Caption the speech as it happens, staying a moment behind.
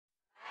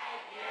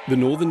The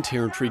Northern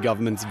Territory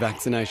government's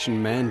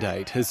vaccination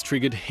mandate has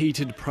triggered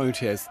heated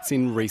protests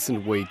in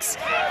recent weeks.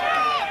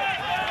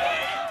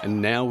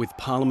 And now, with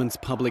Parliament's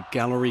public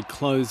gallery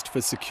closed for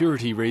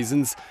security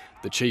reasons,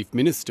 the Chief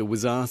Minister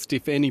was asked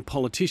if any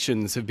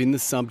politicians have been the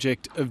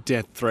subject of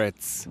death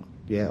threats.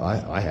 Yeah,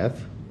 I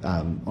have,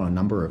 on a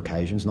number of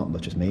occasions, not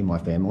just me, my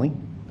family.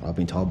 I've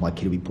been told my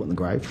kid will be put in the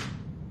grave.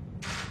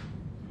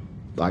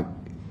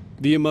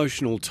 The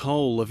emotional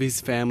toll of his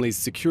family's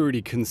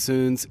security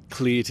concerns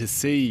clear to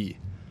see.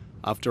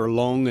 After a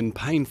long and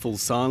painful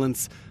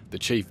silence, the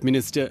Chief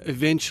Minister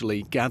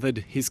eventually gathered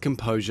his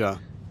composure.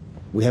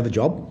 We have a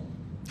job,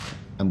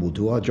 and we'll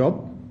do our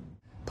job.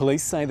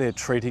 Police say they're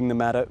treating the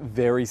matter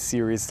very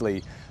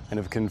seriously and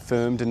have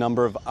confirmed a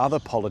number of other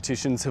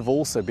politicians have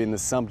also been the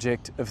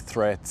subject of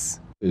threats.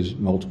 There's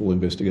multiple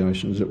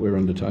investigations that we're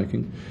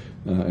undertaking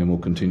and will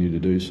continue to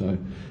do so.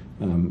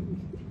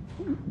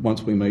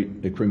 Once we meet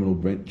a criminal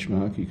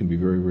benchmark, you can be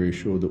very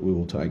reassured that we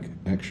will take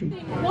action.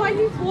 Why are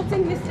you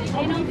forcing this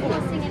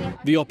to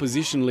The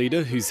opposition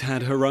leader, who's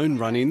had her own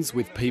run-ins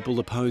with people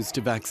opposed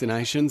to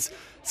vaccinations,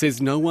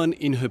 says no one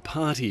in her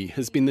party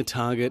has been the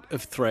target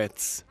of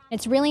threats.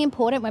 It's really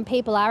important when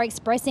people are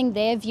expressing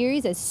their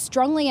views as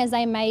strongly as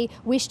they may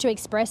wish to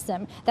express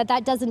them,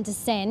 that doesn't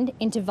descend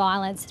into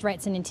violence,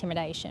 threats and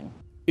intimidation.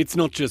 It's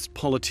not just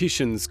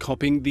politicians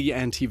copping the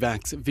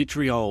anti-vax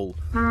vitriol.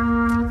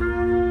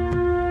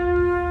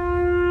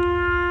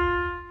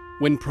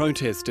 When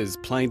protesters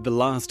played the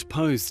last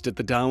post at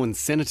the Darwin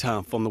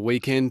Cenotaph on the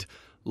weekend,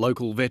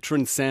 local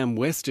veteran Sam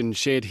Weston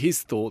shared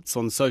his thoughts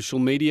on social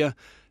media,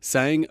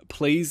 saying,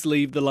 "Please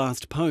leave the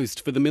last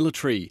post for the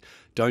military.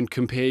 Don't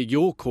compare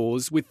your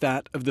cause with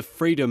that of the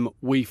freedom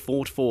we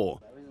fought for."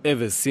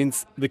 Ever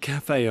since, the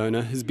cafe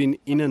owner has been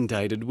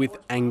inundated with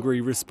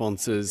angry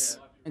responses.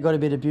 It got a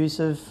bit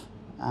abusive,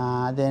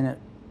 then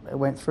it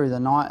went through the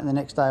night, and the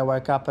next day I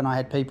woke up and I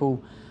had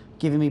people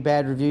giving me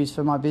bad reviews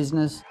for my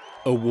business.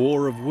 A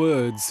war of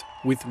words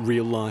with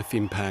real-life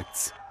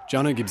impacts.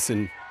 Jono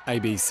Gibson,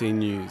 ABC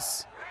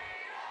News.